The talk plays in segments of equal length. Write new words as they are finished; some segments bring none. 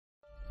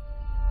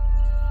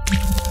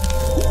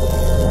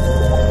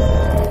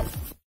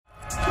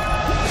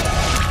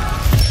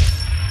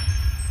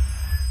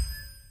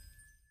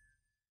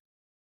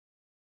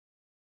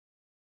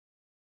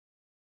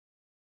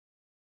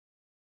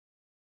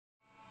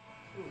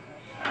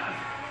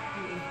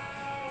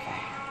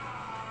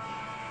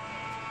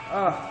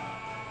Oh,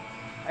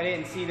 I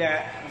didn't see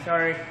that.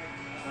 Sorry.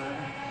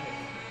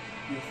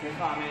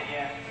 Comment,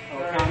 yeah.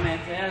 Oh, comment.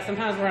 Yeah,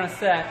 sometimes we're on a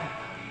set.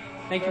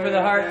 Thank you for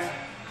the hearts.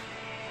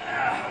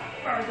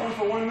 We're going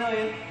for 1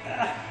 million.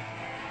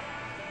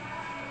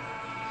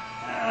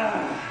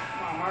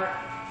 Come on, Mark.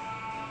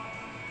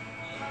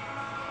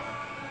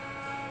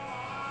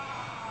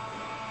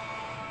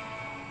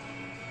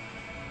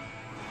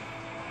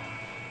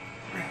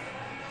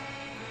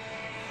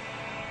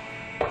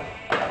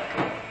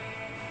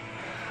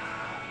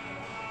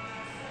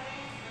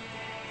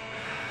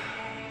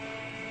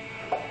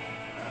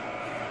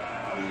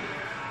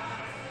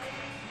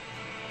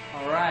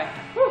 All right.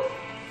 Woo.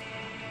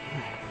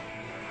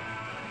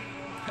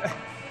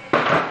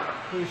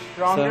 Who's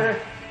stronger?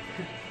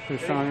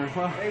 Who's stronger?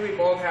 Well, I think we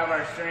both have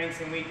our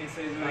strengths and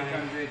weaknesses when it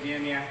comes to the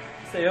gym, yeah.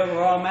 say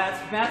overall,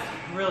 Matt's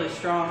really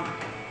strong,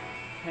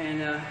 and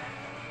yeah,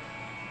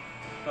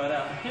 we're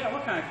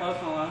kind of close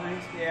on a lot of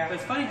things. Yeah. But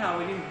it's funny how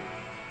we do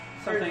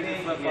some things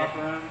that flip flop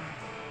around.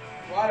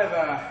 A lot of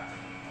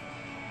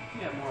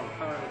You have more of a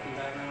powerlifting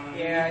background.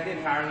 yeah, I did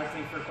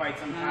powerlifting for quite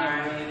some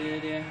time. I really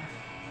did, yeah.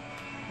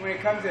 When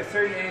it comes to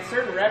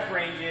certain rep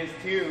ranges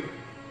too,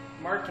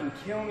 Mark can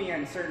kill me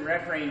on certain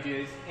rep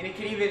ranges, and it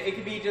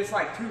could be just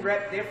like 2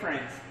 rep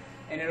difference,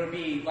 and it'll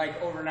be like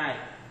overnight,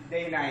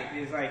 day night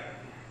is like.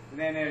 And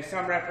then there's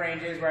some rep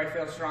ranges where I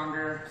feel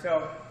stronger,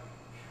 so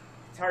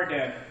it's hard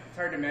to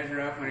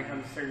measure up when it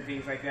comes to certain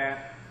things like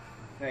that,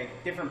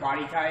 like different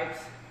body types.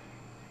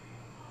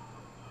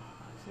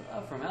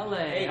 From LA.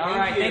 Hey, all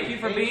right, you. thank you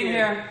for being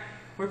here.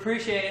 We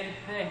appreciate it.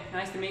 Hey,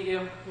 nice to meet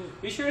you.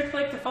 Be sure to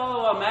click to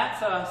follow Matt's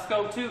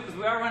scope too, because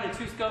we are running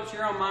 2 scopes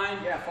here on mine.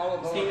 Yeah, follow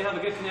both. Seem to have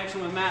a good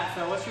connection with Matt.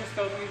 So what's your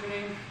scope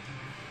username?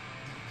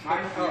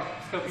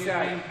 Scope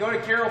username. Go to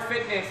Carol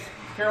Fitness.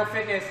 Carol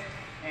Fitness,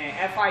 and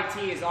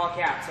FIT is all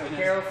caps. So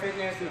Carol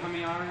Fitness. How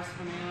many R's?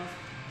 How many L's?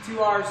 2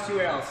 R's,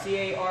 2 L's.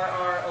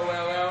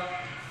 CARROLL.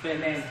 Fitness.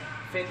 And then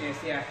Fitness,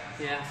 yeah.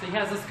 Yeah. So he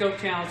has a scope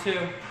channel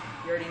too.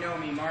 You already know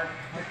me, Mark.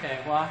 Okay.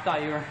 Well, I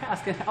thought you were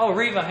asking. Oh,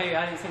 Reva. Hey,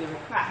 I didn't see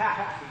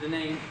the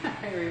name.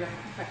 Hey, Reva.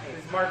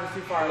 This Mark was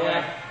too far away.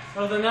 Yeah.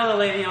 There was another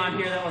lady on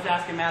here that was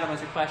asking Matt a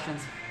bunch of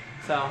questions.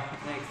 So,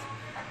 thanks.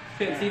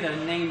 Couldn't see the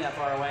name that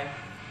far away.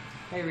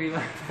 Hey, Reva.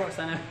 Of course,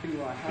 I know who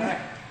you are. All right.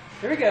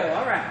 Here we go.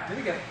 All right. Here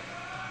we go.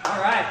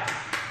 All right.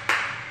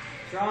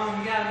 Strong.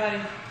 You got it,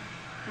 buddy.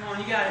 Come on.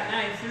 You got it.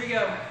 Nice. Here we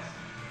go.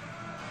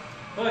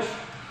 Push.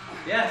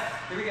 Yes.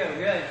 Here we go.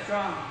 Good.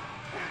 Strong.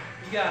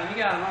 You got him. You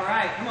got him. All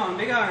right. Come on.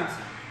 Big arms.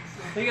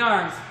 Big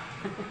arms.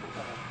 You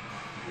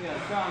got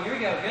it. Strong. Here we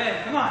go.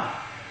 Good. Come on.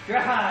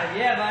 Drive.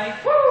 Yeah, buddy.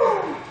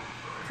 Woo!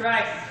 That's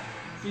right.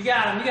 You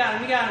got him. You got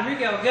him. You got him. Here we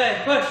go.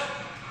 Good. Push.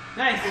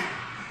 Nice.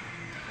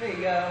 There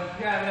you go.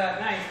 Drive it up.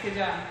 Nice. Good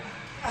job.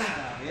 Oh,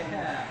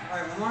 yeah. All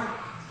right. One more.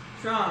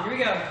 Strong. Here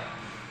we go.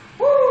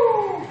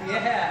 Woo!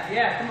 Yeah.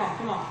 Yeah. Come on.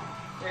 Come on.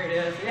 There it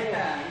is.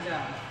 Yeah. Good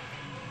job.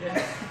 Yeah.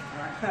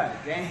 All right.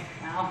 Dang.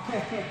 Ow.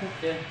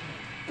 Good.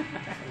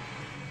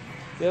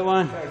 Good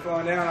one. Sorry,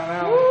 falling down on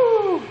that one.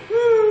 Woo!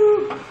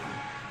 Woo!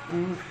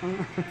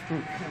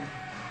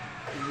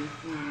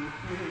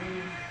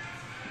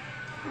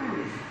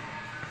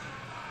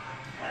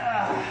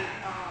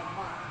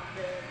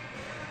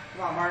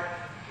 Come on, Mark.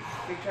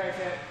 Big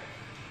tricep.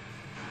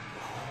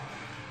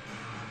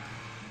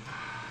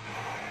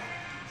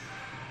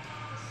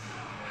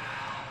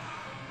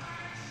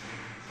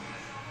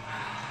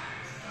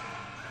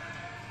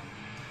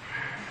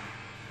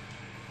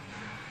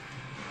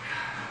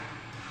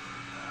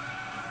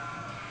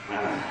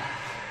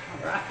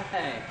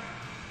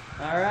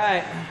 All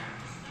right.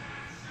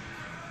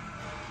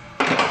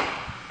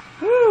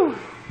 Woo!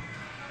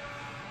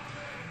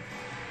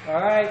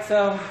 All right,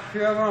 so if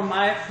you're over on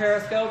my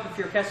Periscope, if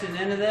you're catching the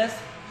end of this,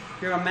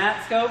 if you're on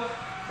Matt's scope,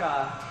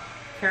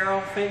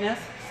 Carol Fitness,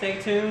 stay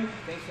tuned.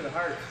 Thanks for the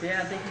hearts.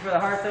 Yeah, thank you for the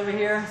hearts over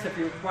here. So if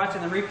you're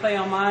watching the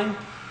replay on mine,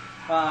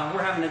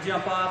 we're having to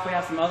jump off. We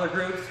have some other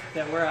groups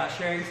that we're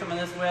sharing some of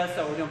this with,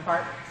 so we're doing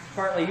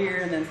partly here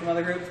and then some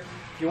other groups.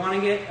 If you want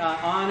to get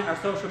on our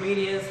social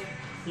medias,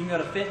 you can go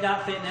to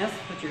fit.fitness,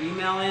 put your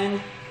email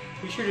in.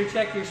 Be sure to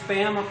check your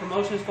spam or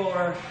promotions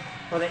folder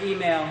for the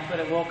email, but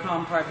it will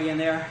probably be in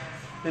there.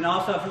 Then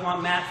also, if you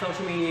want Matt's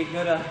social media,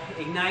 go to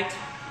Ignite.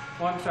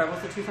 Oh, I'm sorry,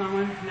 what's the Tucson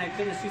one? Ignite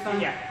Fitness Tucson?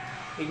 Yeah.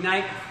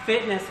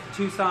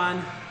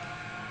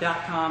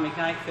 IgniteFitnessTucson.com,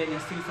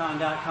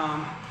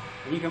 IgniteFitnessTucson.com.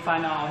 And you can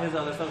find all his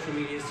other social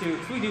medias too,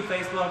 because we do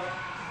Facebook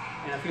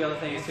and a few other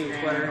things too,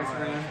 Twitter,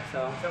 Instagram.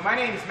 So my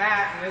name is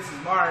Matt, and this is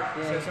Mark.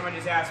 Yeah. So someone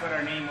just asked what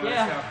our name was.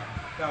 Yeah.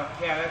 So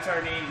yeah, that's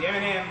our name,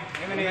 Eminem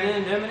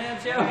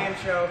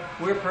Show.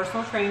 We're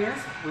personal trainers.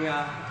 We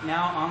are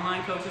now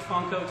online coaches,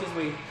 phone coaches.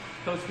 We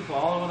coach people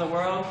all over the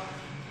world.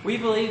 We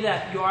believe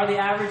that you are the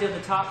average of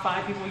the top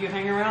 5 people you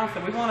hang around, so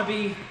we want to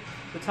be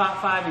the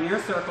top 5 in your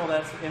circle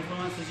that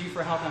influences you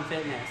for health and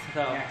fitness.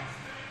 So, yeah.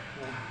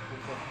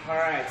 All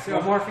right. So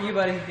one more for you,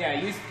 buddy.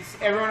 Yeah,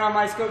 everyone on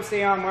my scope,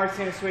 stay on. Mark's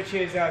gonna switch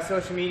his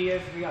social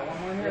medias. We got one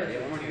more here. Yeah,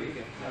 one more here. You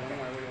go. Okay.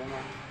 One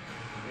more.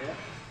 Yeah.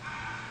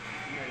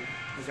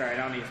 It's all right.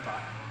 I don't need a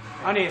spot.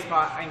 I'll need a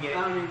spot. I can get it.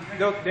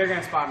 They're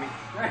gonna spot me.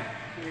 All right.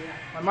 Here we go.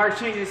 When Mark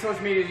changes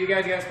social media, you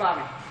guys gotta spot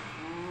me.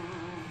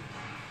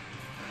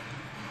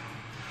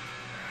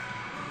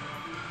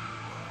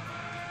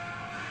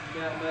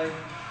 Yeah, buddy.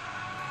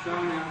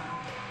 Strong now.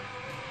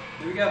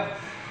 Here we go.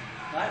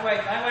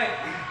 Lightweight, lightweight.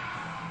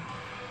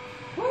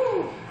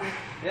 Woo!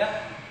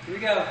 Yep. Here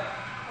we go.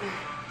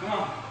 Come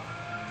on.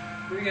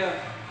 Here we go.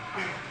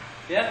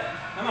 Yep.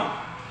 Come on.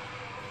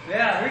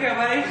 Yeah. Here we go,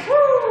 buddy.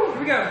 Woo!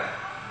 Here we go.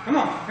 Come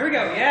on. Here we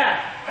go. Yeah.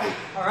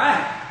 All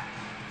right.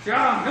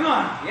 Strong. Come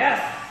on. Yes.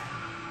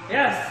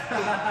 Yes.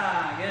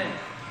 Good.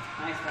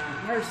 Nice,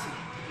 Brian. Mercy.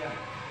 Good job.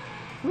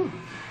 Woo.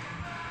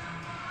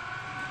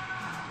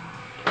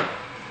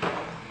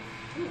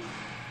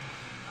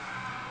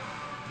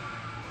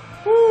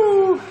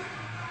 Woo!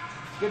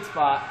 Good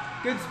spot.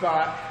 Good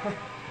spot.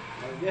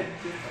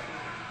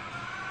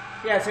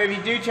 Yeah, so if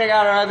you do check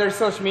out our other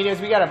social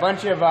medias, we got a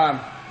bunch of,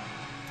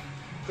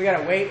 we got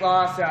a weight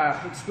loss,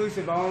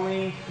 exclusive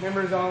only,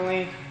 members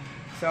only,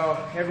 so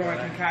everyone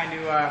can kind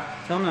of,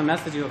 Tell them to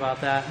message you about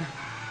that.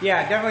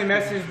 yeah, definitely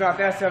message about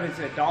that stuff. It's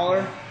 $1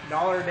 a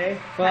day.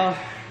 Well,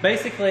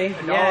 basically,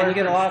 yeah, you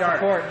get a lot of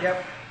support.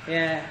 Yep.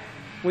 Yeah,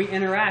 we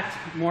interact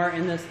more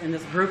in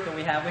this group that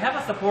we have. We have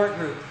a support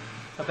group.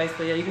 So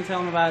basically, yeah, you can tell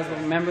them about it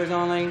as members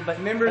only, but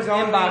members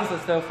only. Inbox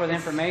us though for the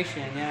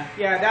information. Yeah.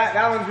 Yeah,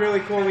 that one's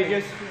really cool. We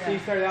just so you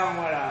started that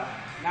one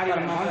not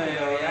even a month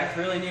ago. Yeah, it's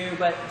really new,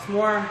 but it's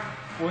more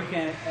we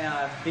can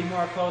be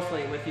more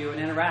closely with you and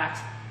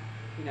interact.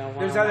 You know,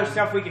 there's other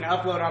stuff we can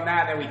upload on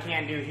that we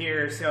can't do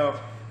here. So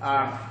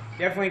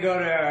definitely go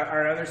to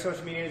our other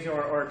social medias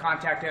or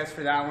contact us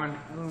for that one.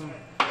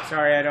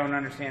 Sorry, I don't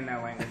understand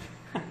that language.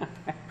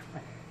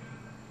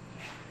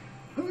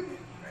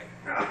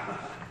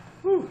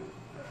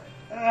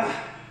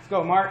 Let's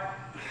go, Mark.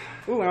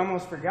 Ooh, I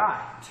almost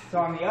forgot. So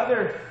on the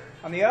other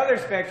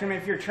spectrum,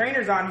 if your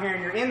trainer's on here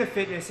and you're in the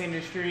fitness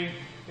industry,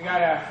 we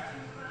got a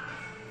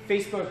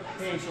Facebook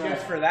page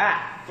just for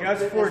that,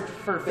 just for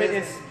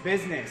fitness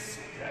business.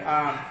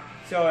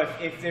 So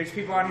if there's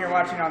people on here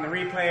watching on the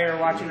replay or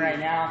watching right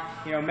now,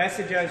 you know,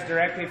 message us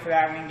directly for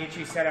that. We can get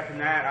you set up in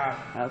that.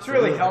 It's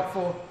really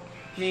helpful.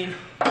 I mean,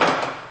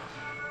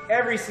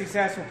 every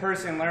successful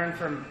person learned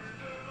from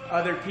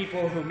other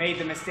people who made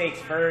the mistakes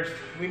first.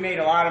 We made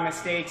a lot of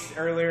mistakes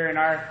earlier in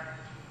our,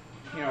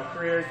 you know,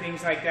 career,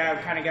 things like that.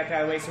 We kind of got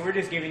that away. So we're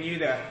just giving you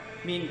the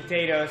meat and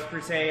potatoes,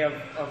 per se,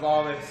 of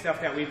all the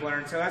stuff that we've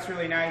learned. So that's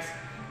really nice.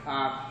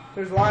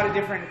 There's a lot of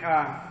different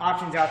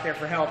options out there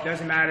for help.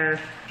 Doesn't matter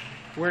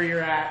where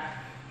you're at.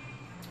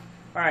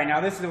 All right, now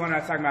this is the one I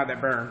was talking about that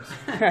burns.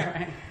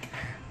 Yeah.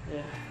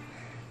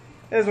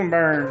 This one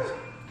burns.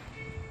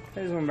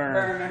 This one burns.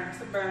 Burner.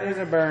 It's a burner. There's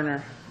a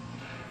burner.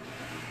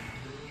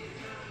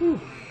 Whew.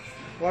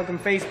 Welcome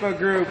Facebook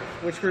group.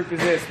 Which group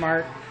is this,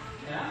 Mark?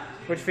 Yeah.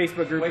 Which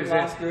Facebook group Weight is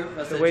loss this? group.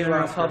 That's the the weight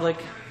general loss public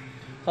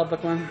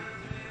one.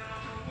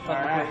 All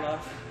right. Weight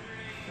loss.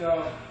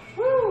 So,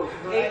 woo,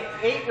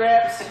 eight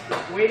reps,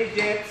 weighted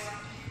dips.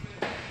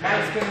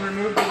 Matt's going to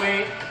remove the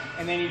weight,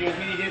 and then you do as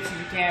many dips as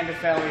you can to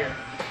failure.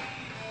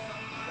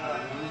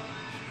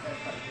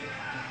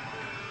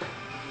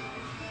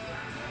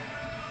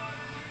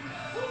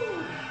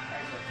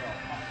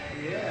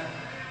 Yeah.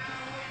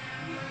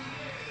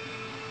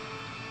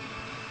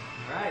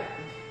 All right.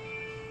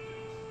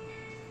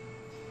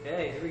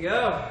 Okay, here we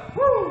go.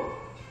 Woo!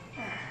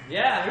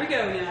 Yeah, here we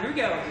go. Now, here we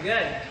go. We're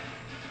good.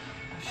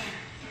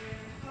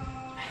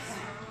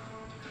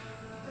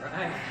 All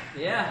right.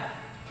 Yeah.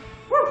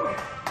 Woo!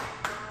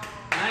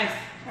 Nice.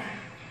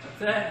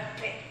 That's it.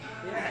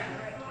 Yeah.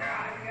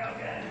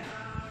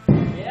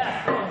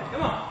 Yeah.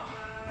 Come on.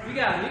 You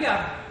got it. You got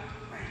it.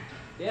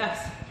 Yes.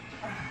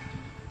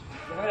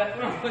 Right up.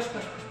 Come on. Push,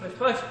 push, push,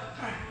 push, push.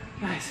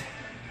 Nice.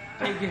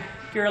 Hey,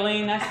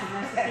 Caroline, nice to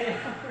see you.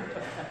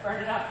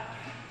 Burn it up.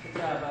 Good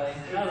job, buddy.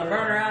 Another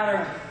burner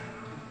outer.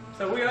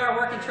 So we are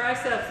working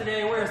triceps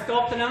today. We're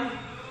sculpting them.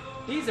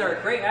 These are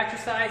a great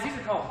exercise. These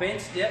are called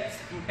bench dips.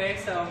 Okay,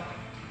 so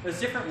there's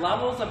different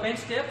levels of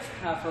bench dips.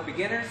 For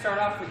beginners, start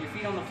off with your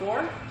feet on the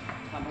floor.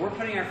 We're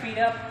putting our feet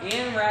up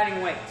and we're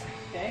adding weights.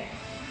 Okay?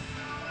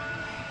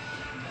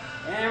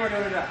 And we're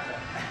doing a drop set.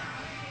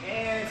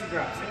 And it's a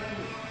drop set.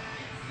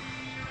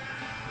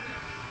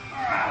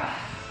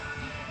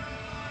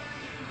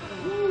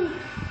 Woo.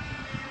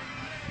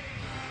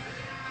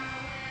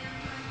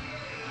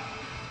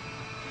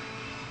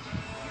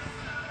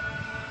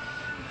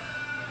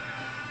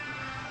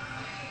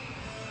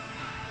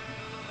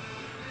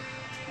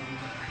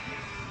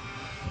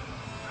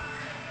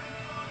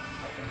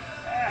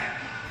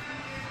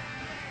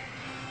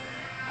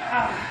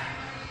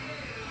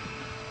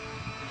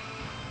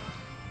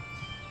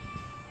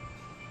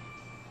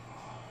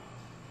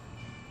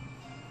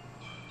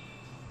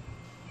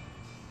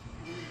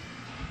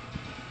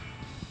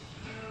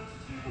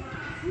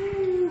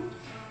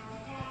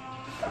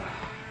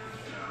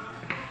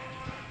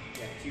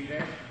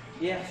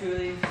 Yeah, two of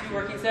these, 2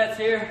 working sets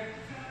here.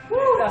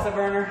 Woo, that's a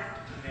burner.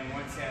 And then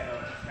one set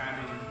of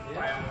timing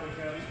bio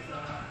push-ups.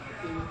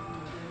 2.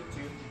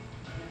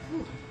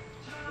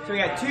 So we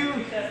got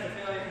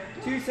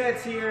two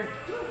sets here.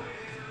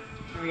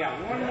 And we got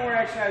one more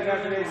exercise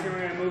after this, and we're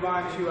going to move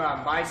on to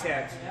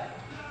biceps.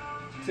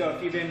 So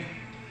if you've been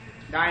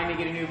dying to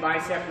get a new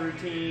bicep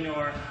routine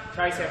or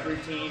tricep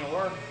routine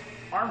or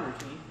arm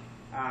routine,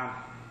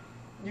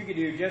 you could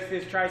do just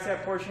this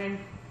tricep portion.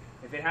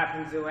 If it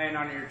happens to land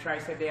on your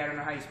tricep day, I don't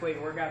know how you split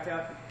your workouts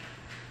up.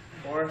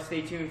 Or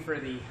stay tuned for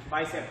the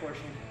bicep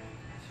portion.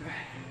 That's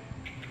right.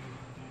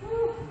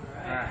 Woo. All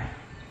right.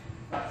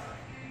 Are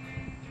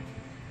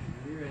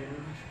you ready?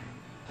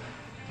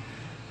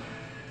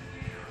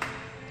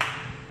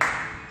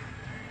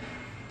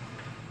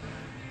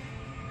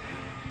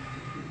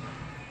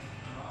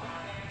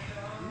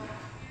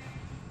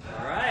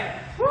 All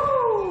right.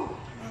 Woo!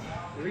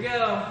 Here we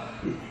go.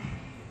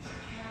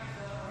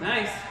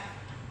 Nice.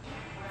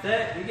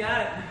 That's it. You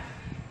got it.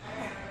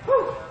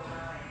 Woo!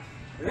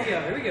 Here we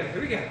go. Here we go.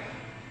 Here we go.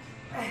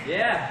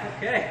 Yeah.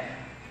 Okay.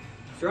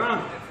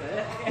 Strong.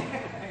 That's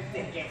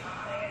it.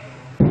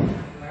 All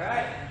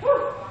right.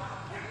 Woo!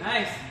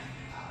 Nice.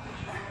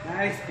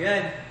 Nice.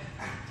 Good.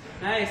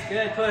 Nice.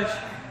 Good. Push.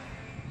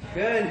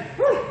 Good.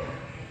 Woo!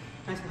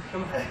 Nice.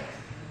 Come on.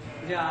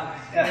 Good job.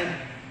 Good.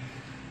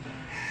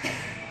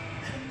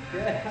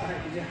 Good. All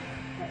right. Good job.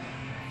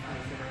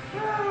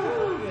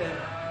 Woo! Good.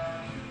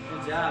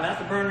 Good job. That's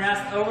the burn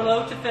rest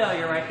overload to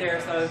failure right there.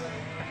 So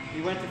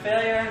you went to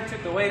failure,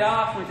 took the weight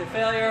off, went to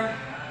failure.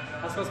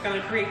 That's what's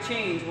going to create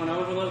change when I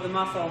overload the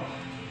muscle.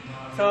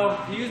 So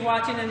if you're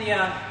watching in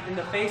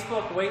the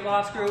Facebook weight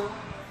loss group,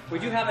 we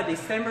do have a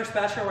December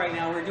special right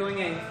now. We're doing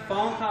a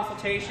phone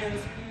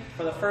consultations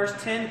for the first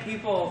 10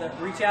 people that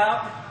reach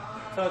out.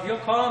 So if you'll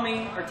call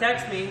me or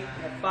text me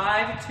at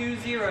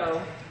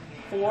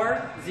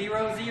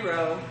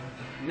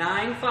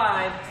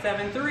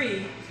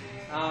 520-400-9573,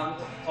 I'll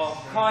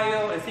call you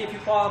and see if you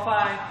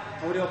qualify,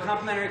 and we'll do a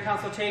complimentary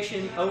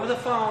consultation over the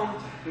phone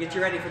and get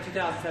you ready for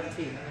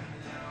 2017.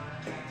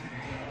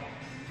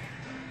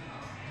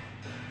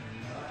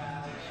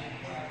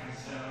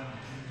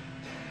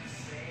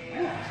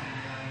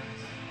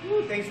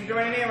 Thanks for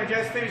joining in. We're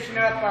just finishing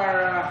up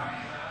our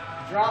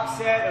drop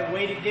set of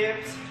weighted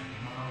dips.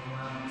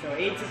 So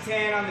 8 to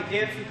 10 on the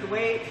dips with the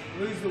weight.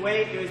 Lose the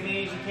weight, do as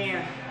many as you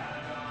can.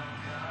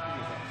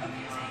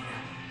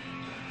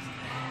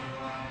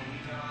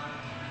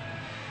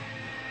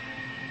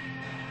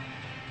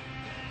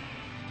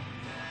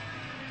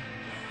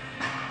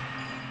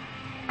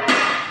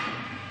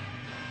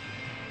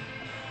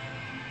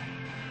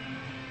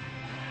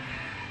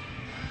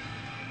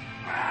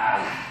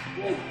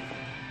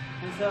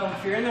 And so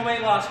if you're in the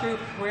weight loss group,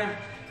 we're going to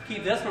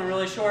keep this one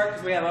really short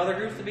because we have other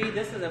groups to be.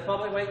 This is a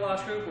public weight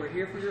loss group. We're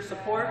here for your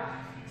support.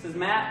 This is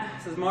Matt.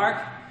 This is Mark.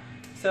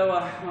 So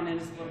I want to end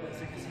just a little bit so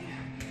you can see.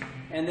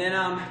 And then,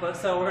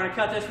 so we're going to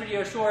cut this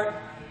video short.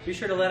 Be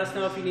sure to let us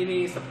know if you need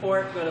any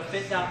support. Go to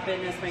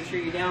fit.fitness. Make sure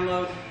you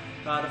download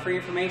the free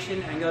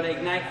information and go to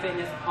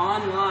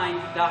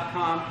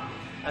ignitefitnessonline.com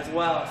as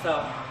well.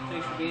 So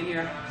thanks for being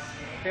here.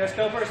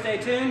 Periscoper, stay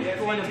tuned. Yeah,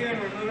 stay tuned.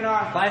 We're moving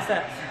on.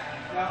 Biceps.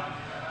 Yep.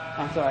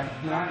 I'm sorry.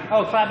 No.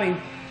 Oh,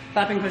 clapping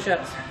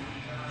push-ups.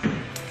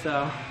 So,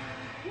 all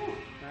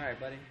right,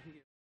 buddy.